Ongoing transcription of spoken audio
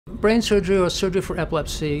Brain surgery or surgery for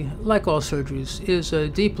epilepsy, like all surgeries, is a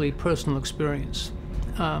deeply personal experience.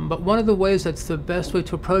 But one of the ways that's the best way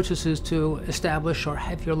to approach this is to establish, or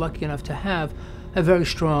if you're lucky enough to have, a very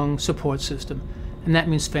strong support system, and that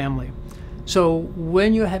means family. So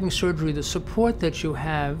when you're having surgery, the support that you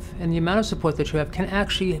have and the amount of support that you have can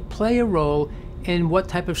actually play a role in what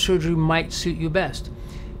type of surgery might suit you best.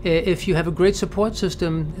 If you have a great support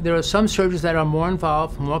system, there are some surgeries that are more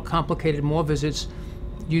involved, more complicated, more visits.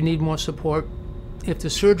 You need more support. If the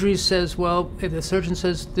surgery says, well, if the surgeon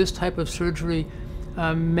says this type of surgery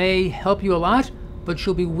may help you a lot, but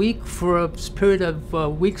you'll be weak for a period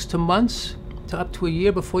of weeks to months to up to a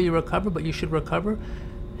year before you recover, but you should recover,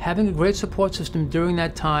 having a great support system during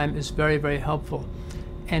that time is very, very helpful.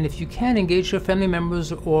 And if you can, engage your family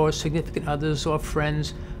members or significant others or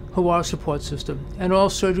friends who are a support system. And all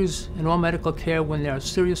surgeries and all medical care, when there are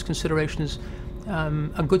serious considerations,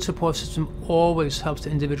 a good support system always helps the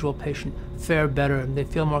individual patient fare better. They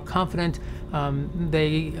feel more confident.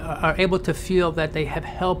 They are able to feel that they have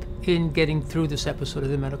help in getting through this episode of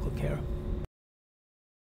their medical care.